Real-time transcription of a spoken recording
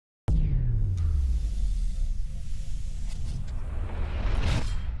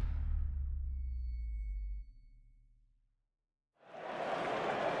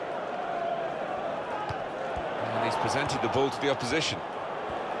presented the ball to the opposition.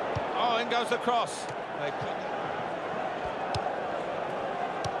 Oh, in goes the cross. They put...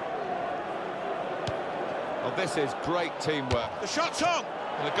 Oh, this is great teamwork. The shot's on!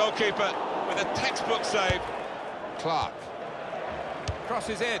 And the goalkeeper with a textbook save. Clark.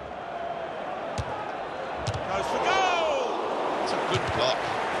 Crosses in. Goes for goal! It's a good block.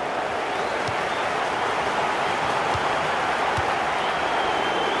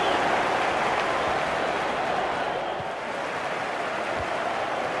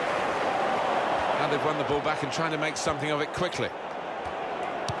 Now they've won the ball back and trying to make something of it quickly.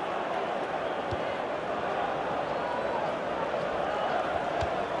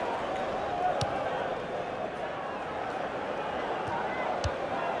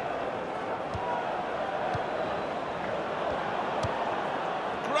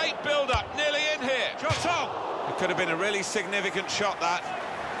 Great build-up, nearly in here. Shot on! It could have been a really significant shot, that.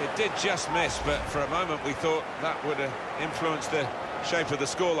 It did just miss, but for a moment we thought that would have influenced the shape of the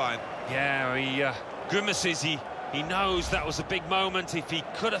scoreline. Yeah, he grimaces. He knows that was a big moment. If he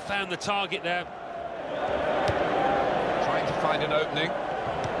could have found the target there. Trying to find an opening.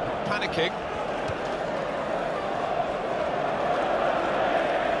 Panicking.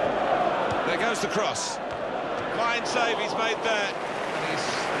 There goes the cross. Fine save he's made there. And he's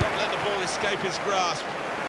not let the ball escape his grasp.